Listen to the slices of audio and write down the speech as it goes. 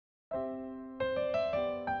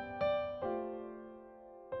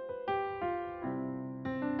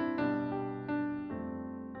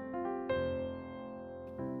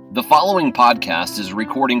The following podcast is a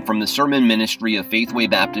recording from the sermon ministry of Faithway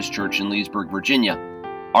Baptist Church in Leesburg, Virginia.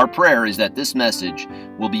 Our prayer is that this message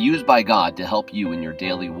will be used by God to help you in your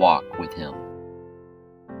daily walk with Him.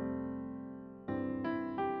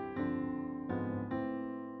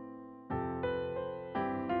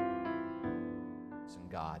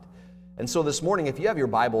 God. And so this morning, if you have your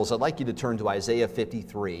Bibles, I'd like you to turn to Isaiah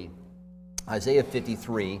 53. Isaiah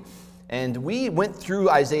 53. And we went through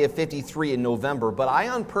Isaiah 53 in November, but I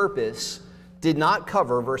on purpose did not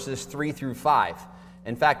cover verses 3 through 5.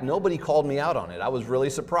 In fact, nobody called me out on it. I was really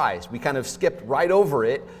surprised. We kind of skipped right over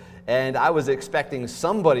it, and I was expecting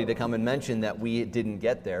somebody to come and mention that we didn't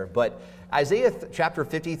get there. But Isaiah chapter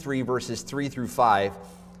 53, verses 3 through 5,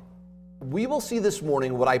 we will see this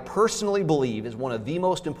morning what I personally believe is one of the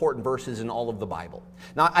most important verses in all of the Bible.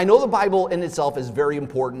 Now, I know the Bible in itself is very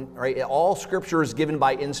important, right? All Scripture is given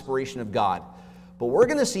by inspiration of God. But we're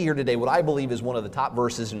going to see here today what I believe is one of the top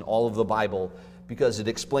verses in all of the Bible because it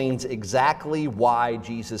explains exactly why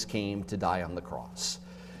Jesus came to die on the cross.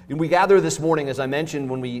 And we gather this morning, as I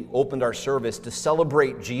mentioned when we opened our service, to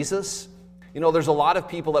celebrate Jesus. You know, there's a lot of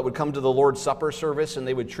people that would come to the Lord's Supper service and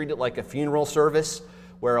they would treat it like a funeral service,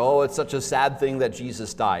 where, oh, it's such a sad thing that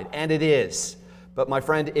Jesus died. And it is. But my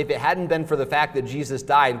friend, if it hadn't been for the fact that Jesus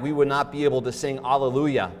died, we would not be able to sing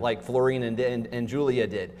Alleluia like Florine and Julia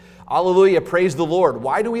did. Alleluia, praise the Lord.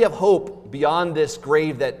 Why do we have hope beyond this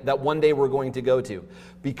grave that one day we're going to go to?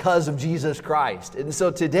 Because of Jesus Christ. And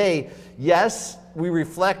so today, yes, we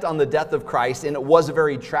reflect on the death of Christ, and it was a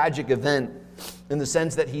very tragic event in the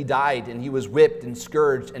sense that he died, and he was whipped and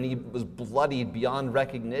scourged, and he was bloodied beyond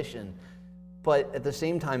recognition. But at the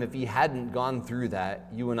same time, if he hadn't gone through that,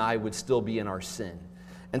 you and I would still be in our sin.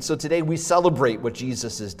 And so today we celebrate what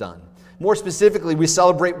Jesus has done. More specifically, we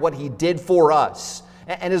celebrate what he did for us.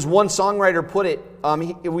 And as one songwriter put it,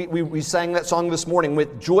 we sang that song this morning,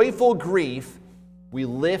 with joyful grief, we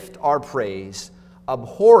lift our praise,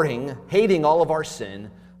 abhorring, hating all of our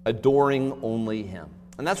sin, adoring only him.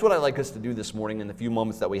 And that's what I'd like us to do this morning in the few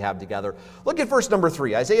moments that we have together. Look at verse number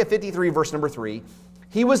 3, Isaiah 53, verse number 3.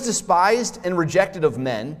 He was despised and rejected of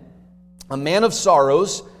men, a man of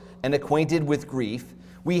sorrows and acquainted with grief.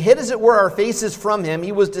 We hid, as it were, our faces from him.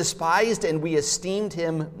 He was despised, and we esteemed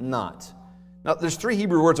him not. Now, there's 3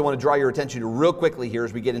 Hebrew words I want to draw your attention to real quickly here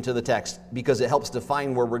as we get into the text, because it helps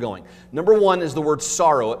define where we're going. Number 1 is the word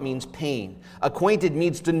sorrow. It means pain. Acquainted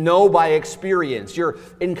means to know by experience. You're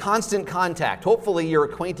in constant contact. Hopefully, you're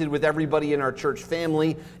acquainted with everybody in our church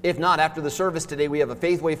family. If not, after the service today, we have a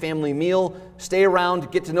Faithway family meal. Stay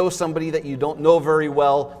around, get to know somebody that you don't know very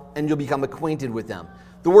well, and you'll become acquainted with them.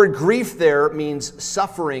 The word grief there means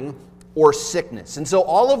suffering or sickness. And so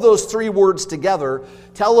all of those 3 words together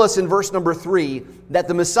tell us in verse number 3 that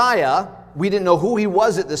the Messiah, we didn't know who he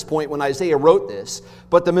was at this point when Isaiah wrote this,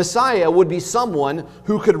 but the Messiah would be someone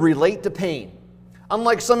who could relate to pain,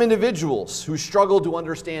 unlike some individuals who struggle to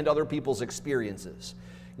understand other people's experiences.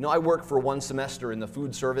 You know, I worked for 1 semester in the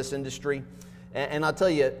food service industry, and I'll tell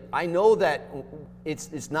you, I know that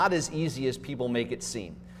it's not as easy as people make it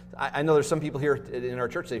seem. I know there's some people here in our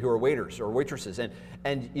church today who are waiters or waitresses.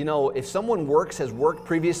 And you know, if someone has worked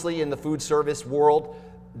previously in the food service world,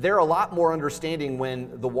 they're a lot more understanding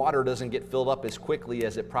when the water doesn't get filled up as quickly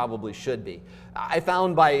as it probably should be. I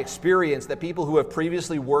found by experience that people who have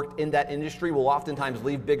previously worked in that industry will oftentimes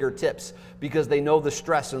leave bigger tips because they know the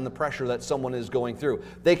stress and the pressure that someone is going through.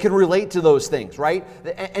 They can relate to those things, right?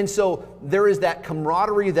 And so there is that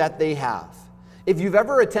camaraderie that they have. If you've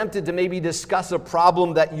ever attempted to maybe discuss a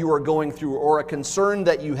problem that you are going through or a concern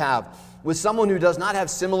that you have with someone who does not have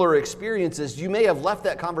similar experiences, you may have left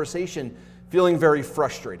that conversation feeling very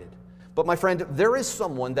frustrated. But my friend, there is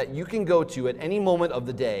someone that you can go to at any moment of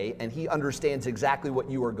the day, and he understands exactly what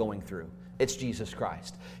you are going through. It's Jesus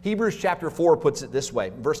Christ. Hebrews chapter 4 puts it this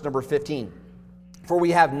way, verse number 15. For we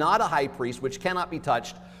have not a high priest which cannot be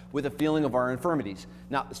touched with a feeling of our infirmities.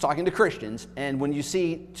 Now, it's talking to Christians, and when you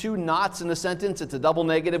see 2 nots in a sentence, it's a double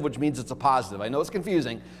negative, which means it's a positive. I know it's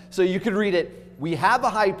confusing. So you could read it, we have a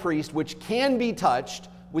high priest which can be touched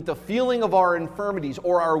with the feeling of our infirmities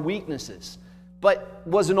or our weaknesses, but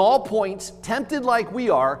was in all points tempted like we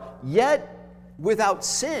are, yet without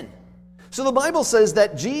sin. So the Bible says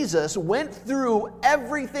that Jesus went through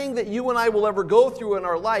everything that you and I will ever go through in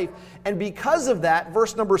our life. And because of that,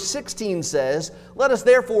 verse number 16 says, let us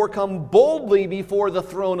therefore come boldly before the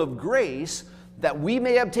throne of grace, that we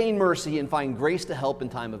may obtain mercy and find grace to help in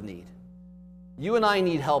time of need. You and I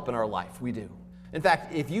need help in our life. We do. In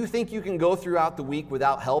fact, if you think you can go throughout the week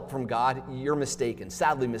without help from God, you're mistaken,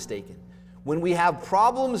 sadly mistaken. When we have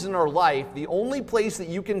problems in our life, the only place that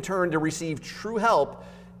you can turn to receive true help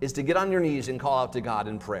is to get on your knees and call out to God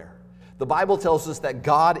in prayer. The Bible tells us that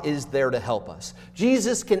God is there to help us.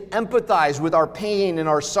 Jesus can empathize with our pain and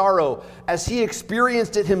our sorrow as he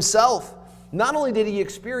experienced it himself. Not only did he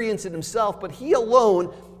experience it himself, but he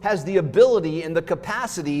alone has the ability and the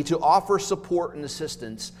capacity to offer support and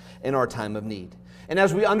assistance in our time of need. And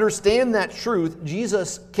as we understand that truth,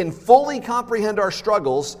 Jesus can fully comprehend our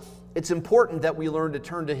struggles. It's important that we learn to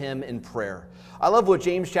turn to him in prayer. I love what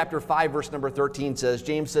James chapter 5, verse number 13 says.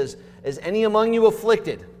 James says, "Is any among you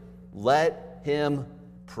afflicted? Let him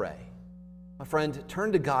pray." My friend,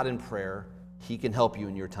 turn to God in prayer. He can help you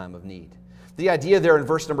in your time of need. The idea there in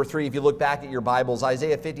verse number 3, if you look back at your Bibles,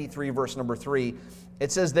 Isaiah 53, verse number 3,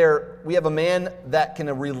 it says there, we have a man that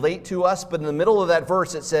can relate to us, but in the middle of that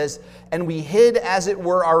verse it says, "And we hid as it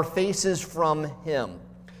were our faces from him."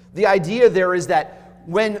 The idea there is that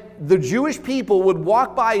when the Jewish people would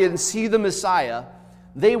walk by and see the Messiah,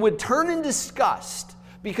 they would turn in disgust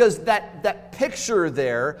because that picture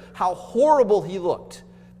there, how horrible he looked.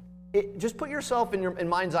 Just put yourself in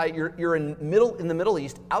mind's eye. You're in the Middle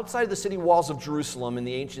East, outside the city walls of Jerusalem in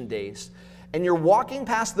the ancient days, and you're walking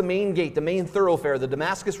past the main gate, the main thoroughfare, the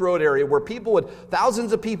Damascus Road area, where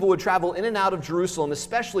thousands of people would travel in and out of Jerusalem,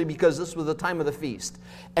 especially because this was the time of the feast.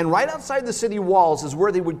 And right outside the city walls is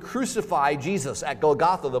where they would crucify Jesus at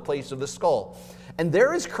Golgotha, the place of the skull. And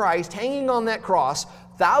there is Christ hanging on that cross.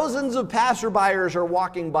 Thousands of passerbyers are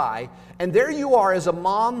walking by, and there you are as a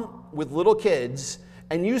mom with little kids,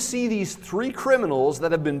 and you see these three criminals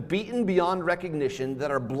that have been beaten beyond recognition,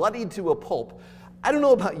 that are bloodied to a pulp. I don't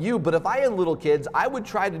know about you, but if I had little kids, I would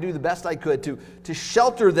try to do the best I could to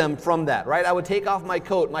shelter them from that, right? I would take off my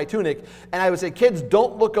coat, my tunic, and I would say, "Kids,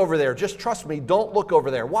 don't look over there. Just trust me, don't look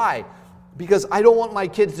over there." Why? Because I don't want my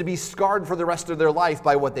kids to be scarred for the rest of their life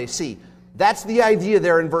by what they see. That's the idea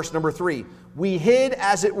there in verse number 3. We hid,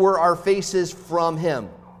 as it were, our faces from him.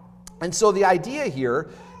 And so the idea here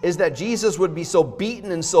is that Jesus would be so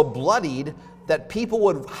beaten and so bloodied that people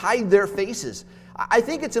would hide their faces. I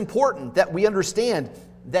think it's important that we understand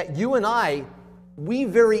that you and I, we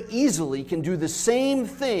very easily can do the same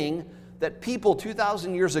thing that people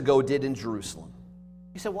 2,000 years ago did in Jerusalem.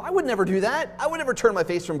 You say, "Well, I would never do that. I would never turn my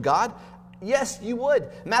face from God." Yes, you would.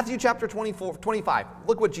 Matthew chapter 25,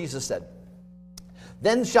 look what Jesus said.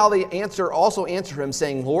 "Then shall they also answer him,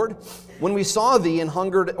 saying, Lord, when we saw thee an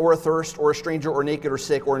hungered or athirst or a stranger or naked or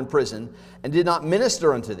sick or in prison, and did not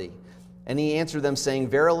minister unto thee? And he answered them, saying,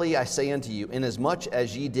 Verily I say unto you, inasmuch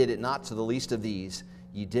as ye did it not to the least of these,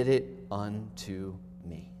 ye did it unto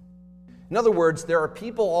me." In other words, there are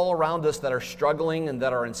people all around us that are struggling and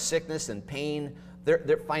that are in sickness and pain.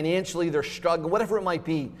 They're financially, they're struggling, whatever it might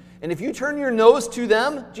be. And if you turn your nose to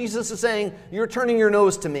them, Jesus is saying, you're turning your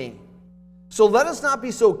nose to me. So let us not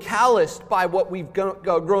be so calloused by what we've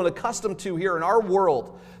grown accustomed to here in our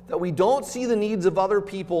world that we don't see the needs of other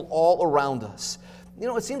people all around us. You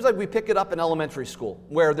know, it seems like we pick it up in elementary school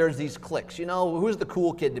where there's these cliques. You know, who's the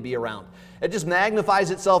cool kid to be around? It just magnifies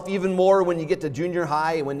itself even more when you get to junior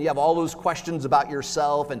high and when you have all those questions about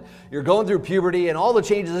yourself and you're going through puberty and all the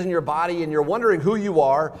changes in your body and you're wondering who you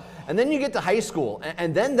are. And then you get to high school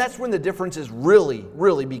and then that's when the differences really,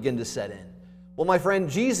 really begin to set in. Well, my friend,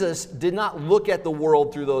 Jesus did not look at the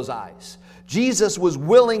world through those eyes. Jesus was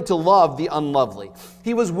willing to love the unlovely.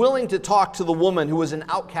 He was willing to talk to the woman who was an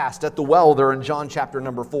outcast at the well there in John chapter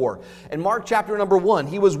number 4. In Mark chapter number 1,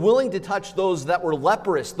 he was willing to touch those that were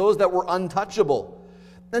leprous, those that were untouchable.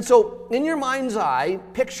 And so in your mind's eye,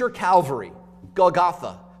 picture Calvary,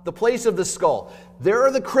 Golgotha, the place of the skull. There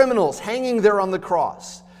are the criminals hanging there on the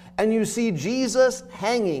cross. And you see Jesus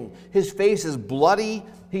hanging. His face is bloody.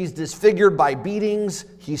 He's disfigured by beatings.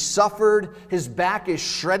 He's suffered. His back is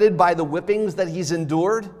shredded by the whippings that he's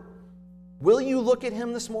endured. Will you look at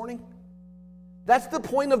him this morning? That's the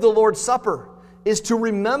point of the Lord's Supper, is to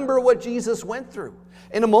remember what Jesus went through.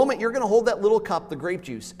 In a moment, you're going to hold that little cup, the grape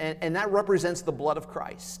juice, and that represents the blood of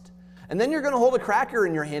Christ. And then you're going to hold a cracker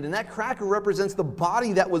in your hand, and that cracker represents the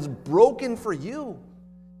body that was broken for you.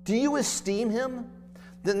 Do you esteem him?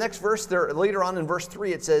 The next verse there, later on in verse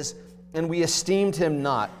 3, it says, and we esteemed him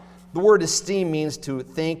not. The word esteem means to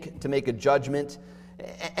think, to make a judgment.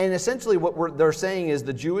 And essentially what they're saying is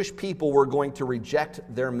the Jewish people were going to reject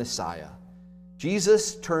their Messiah.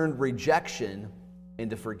 Jesus turned rejection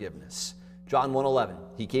into forgiveness. John 1:11,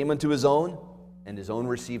 he came unto his own, and his own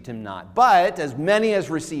received him not. But as many as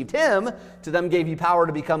received him, to them gave he power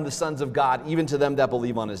to become the sons of God, even to them that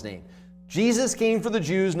believe on his name. Jesus came for the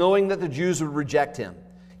Jews, knowing that the Jews would reject him.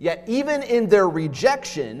 Yet even in their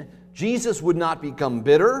rejection, Jesus would not become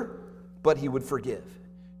bitter, but he would forgive.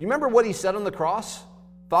 You remember what he said on the cross?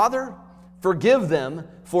 Father, forgive them,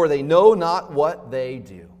 for they know not what they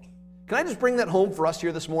do. Can I just bring that home for us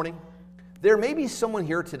here this morning? There may be someone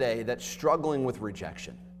here today that's struggling with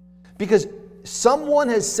rejection because someone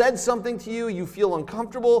has said something to you, you feel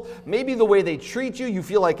uncomfortable, maybe the way they treat you, you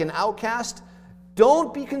feel like an outcast.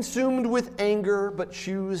 Don't be consumed with anger, but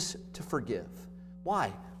choose to forgive.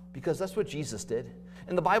 Why? Because that's what Jesus did.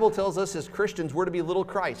 And the Bible tells us as Christians, we're to be little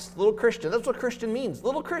Christ. Little Christian, that's what Christian means.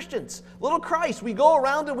 Little Christians, little Christ. We go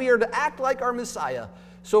around and we are to act like our Messiah.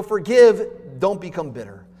 So forgive, don't become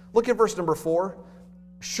bitter. Look at verse number 4.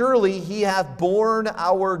 Surely he hath borne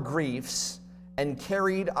our griefs and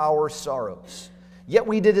carried our sorrows. Yet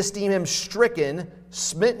we did esteem him stricken,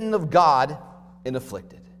 smitten of God, and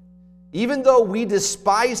afflicted. Even though we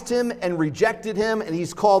despised him and rejected him, and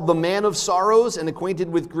he's called the man of sorrows and acquainted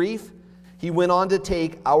with grief, he went on to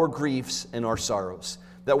take our griefs and our sorrows.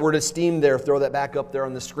 That word esteem there, throw that back up there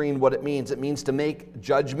on the screen, what it means. It means to make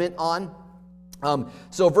judgment on.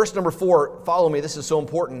 So verse number 4, follow me, this is so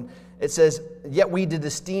important. It says, yet we did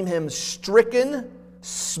esteem him stricken,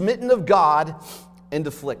 smitten of God, and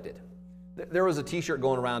afflicted. There was a t-shirt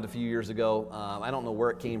going around a few years ago. I don't know where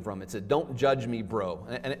it came from. It said, don't judge me, bro.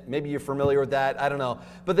 And maybe you're familiar with that. I don't know.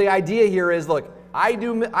 But the idea here is, look, I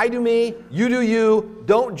do me, you do you.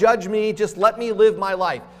 Don't judge me. Just let me live my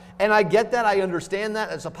life. And I get that. I understand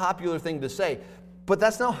that. It's a popular thing to say. But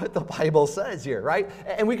that's not what the Bible says here, right?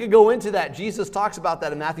 And we could go into that. Jesus talks about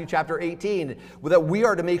that in Matthew chapter 18, that we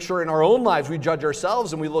are to make sure in our own lives we judge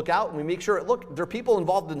ourselves and we look out and we make sure, look, there are people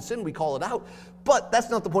involved in sin, we call it out. But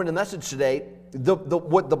that's not the point of the message today.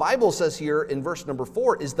 What the Bible says here in verse number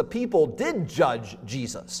 4 is the people did judge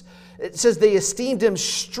Jesus. It says they esteemed him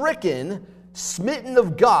stricken, smitten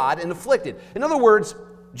of God, and afflicted. In other words,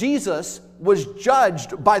 Jesus was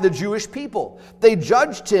judged by the Jewish people. They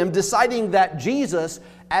judged him, deciding that Jesus,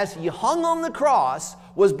 as he hung on the cross,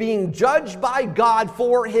 was being judged by God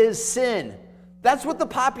for his sin. That's what the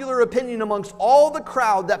popular opinion amongst all the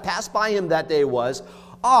crowd that passed by him that day was.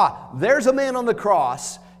 There's a man on the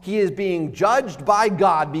cross. He is being judged by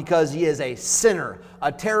God because he is a sinner,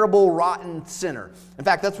 a terrible, rotten sinner. In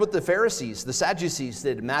fact, that's what the Pharisees, the Sadducees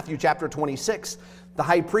did in Matthew chapter 26. The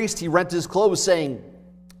high priest, he rent his clothes saying,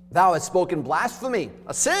 thou hast spoken blasphemy,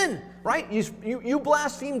 a sin, right? You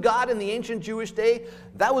blaspheme God in the ancient Jewish day.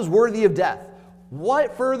 That was worthy of death.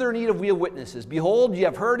 What further need have we of witnesses? Behold, ye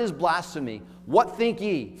have heard his blasphemy. What think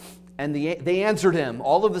ye? And they answered him,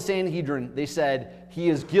 all of the Sanhedrin, they said, he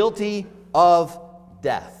is guilty of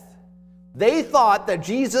death. They thought that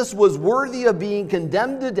Jesus was worthy of being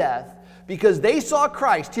condemned to death because they saw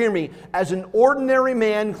Christ, hear me, as an ordinary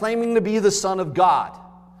man claiming to be the Son of God.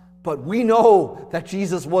 But we know that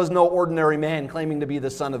Jesus was no ordinary man claiming to be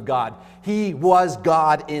the Son of God. He was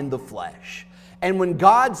God in the flesh. And when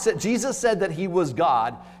Jesus said that he was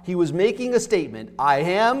God, he was making a statement. I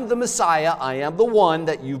am the Messiah. I am the one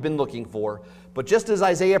that you've been looking for. But just as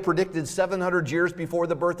Isaiah predicted 700 years before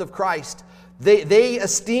the birth of Christ, they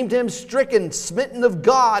esteemed him stricken, smitten of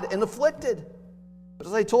God, and afflicted. But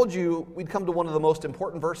as I told you, we'd come to one of the most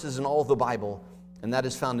important verses in all of the Bible, and that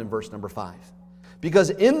is found in verse number 5.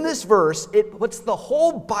 Because in this verse, it puts the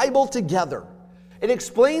whole Bible together. It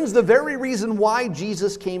explains the very reason why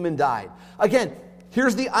Jesus came and died. Again,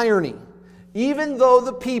 here's the irony. Even though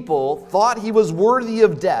the people thought he was worthy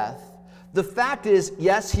of death, the fact is,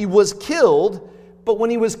 yes, he was killed, but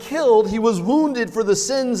when he was killed, he was wounded for the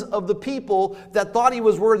sins of the people that thought he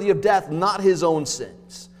was worthy of death, not his own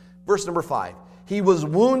sins. Verse number 5, he was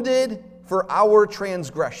wounded for our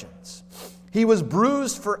transgressions. He was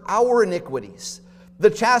bruised for our iniquities. The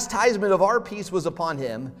chastisement of our peace was upon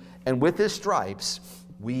him, and with his stripes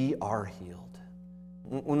we are healed.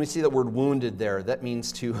 When we see that word wounded there, that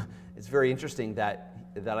means to, it's very interesting that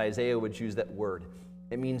Isaiah would choose that word.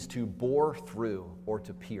 It means to bore through or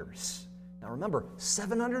to pierce. Now remember,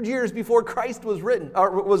 700 years before Christ was written,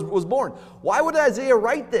 or was born. Why would Isaiah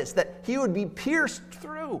write this? That he would be pierced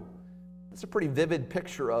through. That's a pretty vivid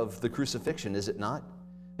picture of the crucifixion, is it not?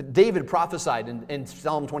 David prophesied in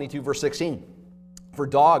Psalm 22, verse 16. For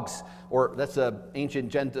dogs, or that's the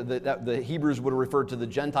ancient the Hebrews would have referred to the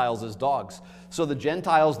Gentiles as dogs. So the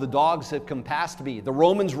Gentiles, the dogs, have compassed me. The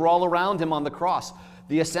Romans were all around him on the cross.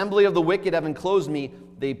 The assembly of the wicked have enclosed me.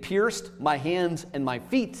 They pierced my hands and my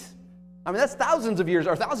feet. I mean, that's thousands of years,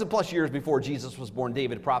 or 1,000 plus years before Jesus was born.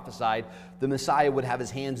 David prophesied the Messiah would have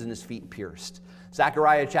his hands and his feet pierced.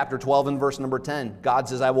 Zechariah chapter 12 and verse number 10. God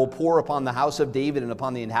says, I will pour upon the house of David and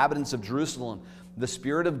upon the inhabitants of Jerusalem the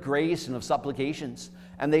spirit of grace and of supplications,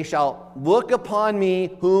 and they shall look upon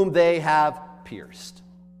me whom they have pierced.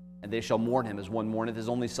 And they shall mourn him as one mourneth his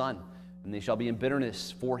only son, and they shall be in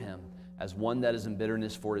bitterness for him as one that is in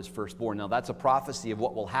bitterness for his firstborn. Now that's a prophecy of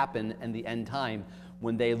what will happen in the end time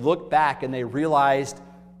when they look back and they realized,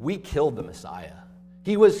 we killed the Messiah.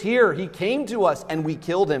 He was here, he came to us, and we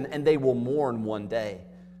killed him, and they will mourn one day.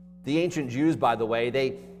 The ancient Jews, by the way,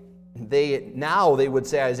 they would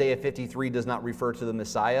say Isaiah 53 does not refer to the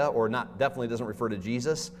Messiah, or definitely doesn't refer to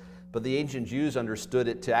Jesus, but the ancient Jews understood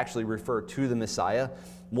it to actually refer to the Messiah.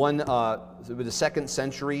 The second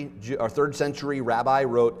century or third century rabbi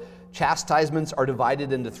wrote, chastisements are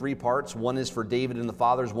divided into three parts. One is for David and the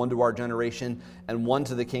fathers, one to our generation, and one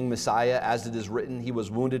to the King Messiah. As it is written, he was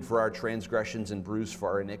wounded for our transgressions and bruised for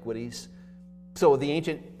our iniquities. So the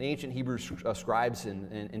ancient Hebrew scribes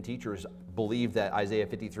and teachers believed that Isaiah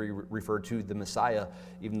 53 referred to the Messiah,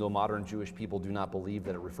 even though modern Jewish people do not believe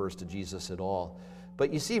that it refers to Jesus at all.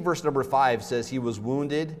 But you see verse number 5 says, he was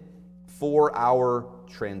wounded for our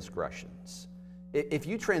transgressions. If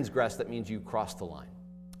you transgress, that means you crossed the line,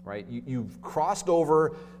 right? You've crossed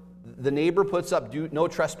over. The neighbor puts up no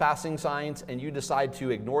trespassing signs, and you decide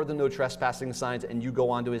to ignore the no trespassing signs, and you go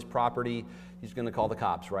onto his property. He's going to call the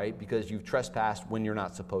cops, right? Because you've trespassed when you're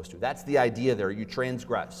not supposed to. That's the idea there. You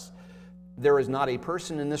transgress. There is not a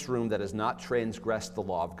person in this room that has not transgressed the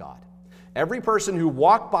law of God. Every person who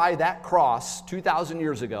walked by that cross 2,000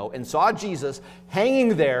 years ago and saw Jesus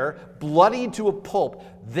hanging there, bloodied to a pulp,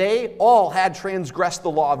 they all had transgressed the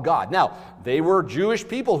law of God. Now, they were Jewish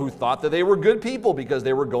people who thought that they were good people because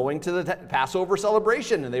they were going to the Passover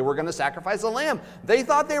celebration and they were going to sacrifice a lamb. They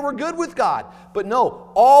thought they were good with God. But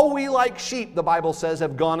no, all we like sheep, the Bible says,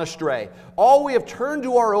 have gone astray. All we have turned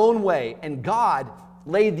to our own way, and God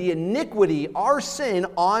laid the iniquity, our sin,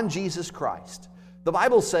 on Jesus Christ. The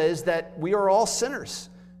Bible says that we are all sinners.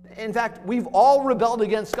 In fact, we've all rebelled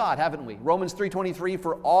against God, haven't we? Romans 3:23,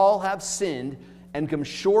 for all have sinned and come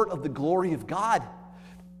short of the glory of God.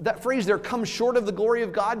 That phrase there, come short of the glory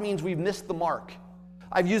of God, means we've missed the mark.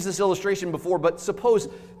 I've used this illustration before, but suppose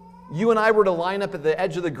you and I were to line up at the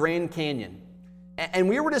edge of the Grand Canyon, and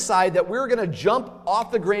we were to decide that we were going to jump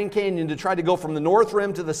off the Grand Canyon to try to go from the north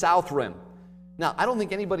rim to the south rim. Now, I don't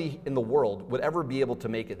think anybody in the world would ever be able to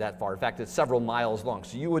make it that far. In fact, it's several miles long.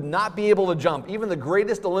 So you would not be able to jump. Even the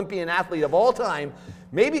greatest Olympian athlete of all time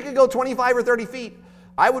maybe could go 25 or 30 feet.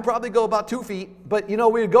 I would probably go about 2 feet. But,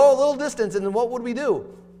 we'd go a little distance, and then what would we do?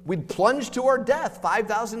 We'd plunge to our death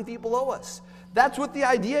 5,000 feet below us. That's what the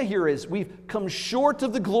idea here is. We've come short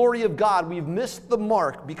of the glory of God. We've missed the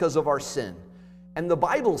mark because of our sin. And the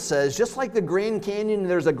Bible says, just like the Grand Canyon,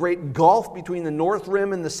 there's a great gulf between the north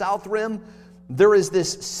rim and the south rim, there is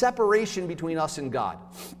this separation between us and God.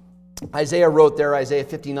 Isaiah wrote there, Isaiah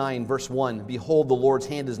 59, verse 1, behold, the Lord's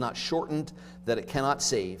hand is not shortened that it cannot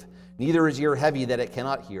save, neither is ear heavy that it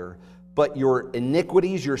cannot hear. But your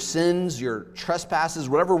iniquities, your sins, your trespasses,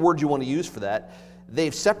 whatever word you want to use for that,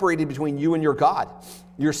 they've separated between you and your God.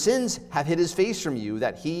 Your sins have hid his face from you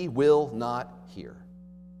that he will not hear.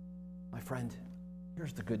 My friend,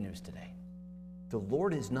 here's the good news today. The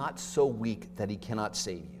Lord is not so weak that he cannot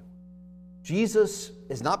save you. Jesus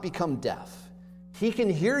has not become deaf. He can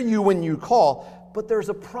hear you when you call, but there's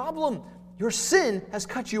a problem. Your sin has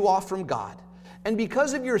cut you off from God. And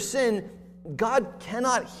because of your sin, God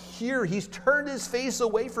cannot hear. He's turned his face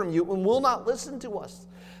away from you and will not listen to us.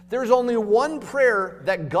 There's only one prayer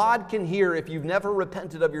that God can hear if you've never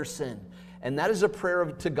repented of your sin. And that is a prayer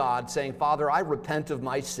to God saying, Father, I repent of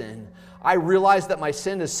my sin. I realize that my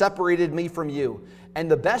sin has separated me from you. And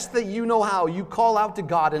the best that you know how, you call out to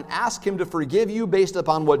God and ask him to forgive you based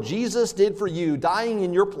upon what Jesus did for you, dying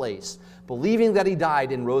in your place, believing that he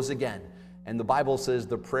died and rose again. And the Bible says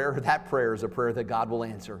that prayer is a prayer that God will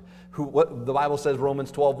answer. What the Bible says,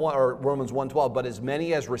 Romans 1:12, but as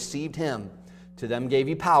many as received him, to them gave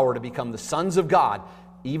he power to become the sons of God,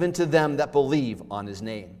 even to them that believe on his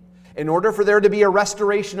name. In order for there to be a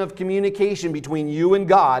restoration of communication between you and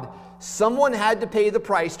God, someone had to pay the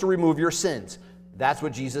price to remove your sins. That's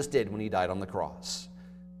what Jesus did when he died on the cross.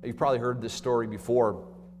 You've probably heard this story before,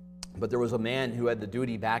 but there was a man who had the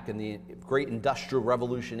duty back in the great industrial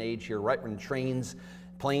revolution age here, right when trains,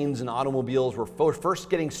 planes, and automobiles were first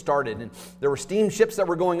getting started. And there were steamships that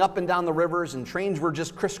were going up and down the rivers, and trains were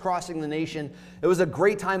just crisscrossing the nation. It was a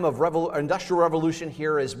great time of industrial revolution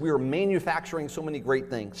here as we were manufacturing so many great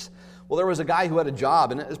things. Well, there was a guy who had a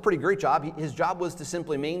job, and it was a pretty great job. His job was to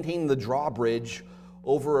simply maintain the drawbridge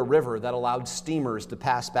over a river that allowed steamers to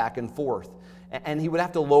pass back and forth. And he would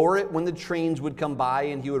have to lower it when the trains would come by,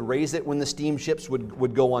 and he would raise it when the steamships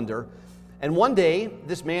would go under. And one day,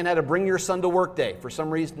 this man had a bring your son to work day. For some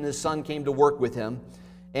reason, his son came to work with him,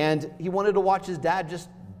 and he wanted to watch his dad just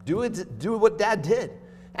do what dad did.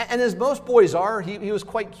 And as most boys are, he was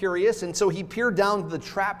quite curious, and so he peered down to the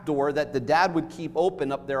trap door that the dad would keep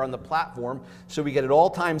open up there on the platform so we could at all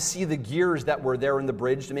times see the gears that were there in the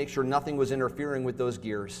bridge to make sure nothing was interfering with those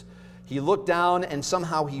gears. He looked down, and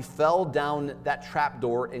somehow he fell down that trap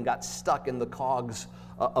door and got stuck in the cogs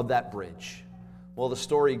of that bridge. Well, the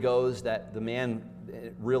story goes that the man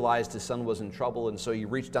realized his son was in trouble, and so he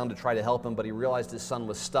reached down to try to help him, but he realized his son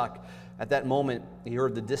was stuck. At that moment, he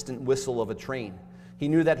heard the distant whistle of a train. He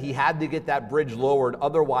knew that he had to get that bridge lowered,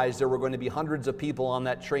 otherwise there were going to be hundreds of people on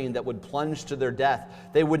that train that would plunge to their death.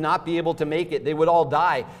 They would not be able to make it. They would all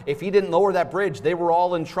die. If he didn't lower that bridge, they were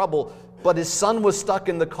all in trouble. But his son was stuck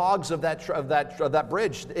in the cogs of that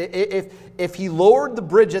bridge. If he lowered the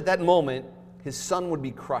bridge at that moment, his son would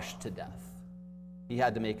be crushed to death. He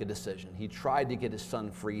had to make a decision. He tried to get his son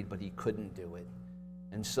freed, but he couldn't do it.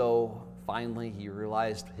 And so finally he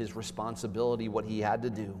realized his responsibility, what he had to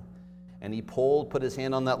do. And he put his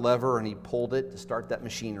hand on that lever, and he pulled it to start that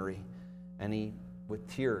machinery. And he, with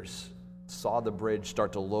tears, saw the bridge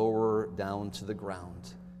start to lower down to the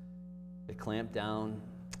ground. It clamped down,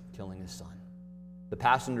 killing his son. The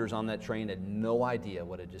passengers on that train had no idea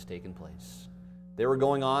what had just taken place. They were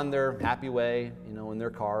going on their happy way, in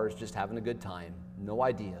their cars, just having a good time. No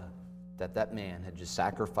idea that that man had just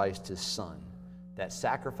sacrificed his son. That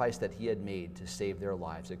sacrifice that he had made to save their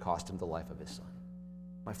lives, it cost him the life of his son.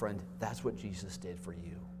 My friend, that's what Jesus did for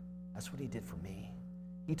you. That's what he did for me.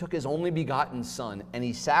 He took his only begotten son and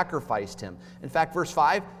he sacrificed him. In fact, verse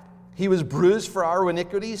 5, he was bruised for our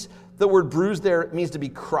iniquities. The word bruised there means to be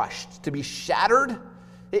crushed, to be shattered.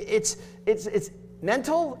 It's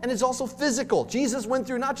mental and it's also physical. Jesus went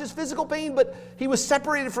through not just physical pain, but he was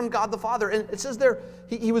separated from God the Father. And it says there,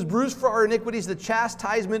 he was bruised for our iniquities. The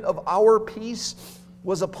chastisement of our peace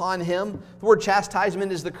was upon him. The word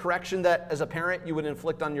chastisement is the correction that, as a parent, you would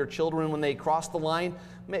inflict on your children when they cross the line.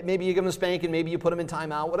 Maybe you give them a spanking, maybe you put them in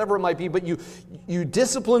timeout, whatever it might be, but you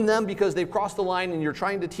discipline them because they've crossed the line and you're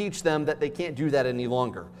trying to teach them that they can't do that any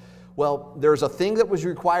longer. Well, there's a thing that was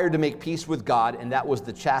required to make peace with God, and that was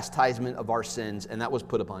the chastisement of our sins, and that was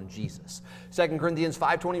put upon Jesus. 2 Corinthians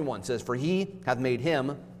 5:21 says, "For he hath made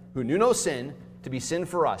him who knew no sin to be sin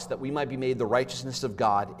for us, that we might be made the righteousness of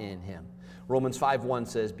God in him." Romans 5:1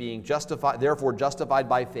 says, "Being therefore justified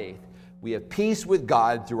by faith, we have peace with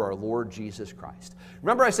God through our Lord Jesus Christ."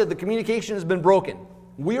 Remember I said the communication has been broken.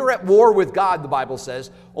 We are at war with God, the Bible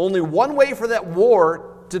says. Only one way for that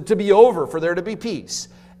war to be over, for there to be peace,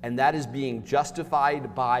 and that is being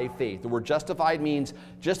justified by faith. The word justified means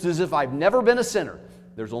just as if I've never been a sinner.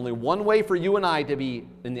 There's only one way for you and I to be,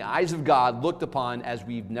 in the eyes of God, looked upon as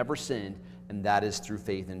we've never sinned, and that is through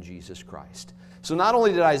faith in Jesus Christ. So not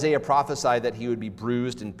only did Isaiah prophesy that he would be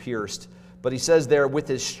bruised and pierced, but he says there, with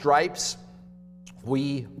his stripes,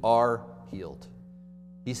 we are healed.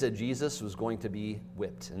 He said Jesus was going to be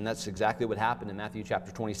whipped, and that's exactly what happened in Matthew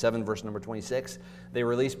chapter 27, verse number 26. They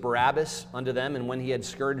released Barabbas unto them, and when he had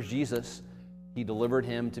scourged Jesus, he delivered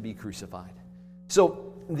him to be crucified.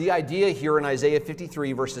 So the idea here in Isaiah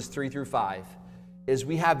 53, verses 3 through 5, is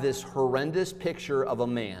we have this horrendous picture of a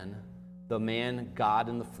man, the man God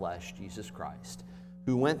in the flesh, Jesus Christ,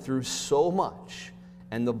 who went through so much.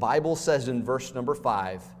 And the Bible says in verse number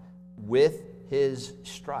 5, with his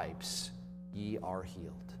stripes ye are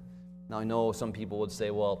healed. Now I know some people would say,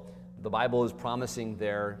 well, the Bible is promising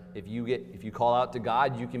there, if you call out to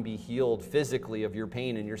God, you can be healed physically of your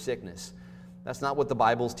pain and your sickness. That's not what the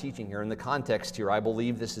Bible is teaching here. In the context here, I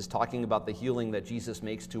believe this is talking about the healing that Jesus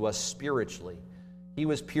makes to us spiritually. He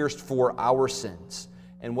was pierced for our sins.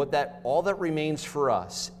 And all that remains for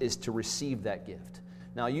us is to receive that gift.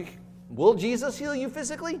 Now, will Jesus heal you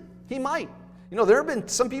physically? He might. There have been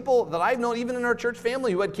some people that I've known, even in our church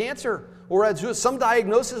family, who had cancer or had some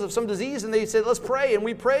diagnosis of some disease, and they said, let's pray, and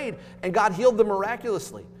we prayed, and God healed them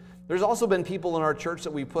miraculously. There's also been people in our church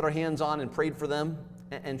that we put our hands on and prayed for them,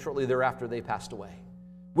 and shortly thereafter they passed away.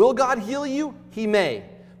 Will God heal you? He may.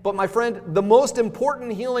 But my friend, the most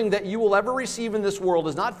important healing that you will ever receive in this world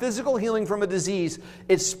is not physical healing from a disease,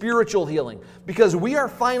 it's spiritual healing. Because we are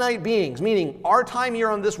finite beings, meaning our time here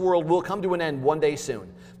on this world will come to an end one day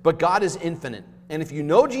soon. But God is infinite. And if you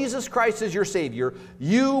know Jesus Christ as your Savior,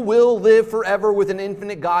 you will live forever with an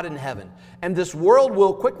infinite God in heaven. And this world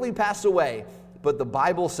will quickly pass away, but the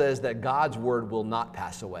Bible says that God's word will not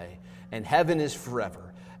pass away, and heaven is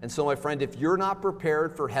forever. And so, my friend, if you're not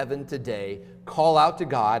prepared for heaven today, call out to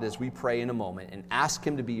God as we pray in a moment and ask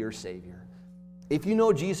him to be your Savior. If you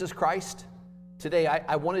know Jesus Christ, today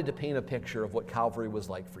I wanted to paint a picture of what Calvary was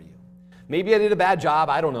like for you. Maybe I did a bad job,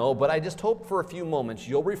 I don't know, but I just hope for a few moments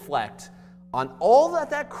you'll reflect on all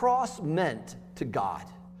that cross meant to God.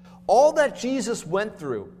 all that Jesus went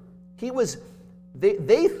through,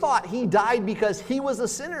 they thought he died because he was a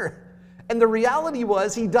sinner. And the reality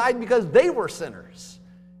was he died because they were sinners.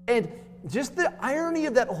 And just the irony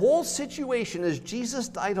of that whole situation is Jesus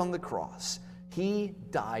died on the cross. He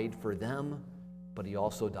died for them, but he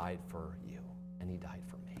also died for you, and he died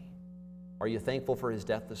for me. Are you thankful for his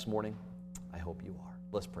death this morning? I hope you are.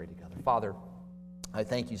 Let's pray together. Father, I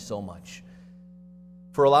thank you so much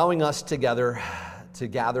for allowing us together to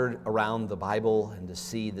gather around the Bible and to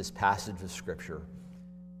see this passage of Scripture.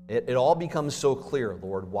 It all becomes so clear,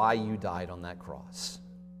 Lord, why you died on that cross.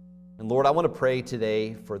 And Lord, I want to pray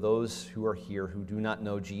today for those who are here who do not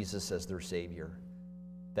know Jesus as their Savior,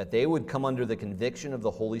 that they would come under the conviction of the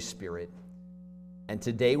Holy Spirit, and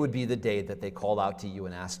today would be the day that they call out to you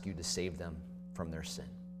and ask you to save them from their sin,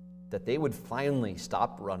 that they would finally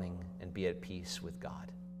stop running and be at peace with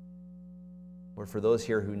God. Lord, for those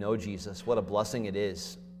here who know Jesus, what a blessing it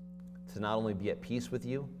is to not only be at peace with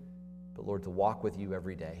you, but Lord, to walk with you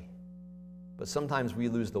every day. But sometimes we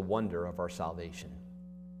lose the wonder of our salvation.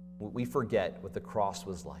 We forget what the cross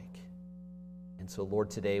was like. And so, Lord,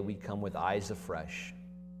 today we come with eyes afresh,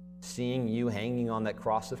 seeing you hanging on that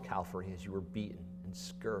cross of Calvary as you were beaten and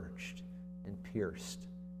scourged and pierced,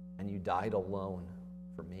 and you died alone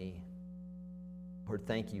for me. Lord,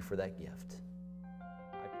 thank you for that gift.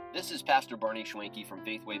 This is Pastor Barney Schwenke from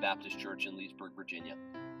Faithway Baptist Church in Leesburg, Virginia.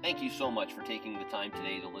 Thank you so much for taking the time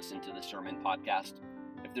today to listen to the sermon podcast.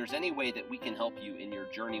 If there's any way that we can help you in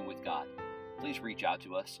your journey with God, please reach out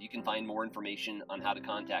to us. You can find more information on how to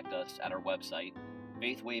contact us at our website,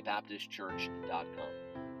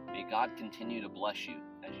 faithwaybaptistchurch.com. May God continue to bless you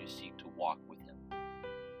as you seek to walk with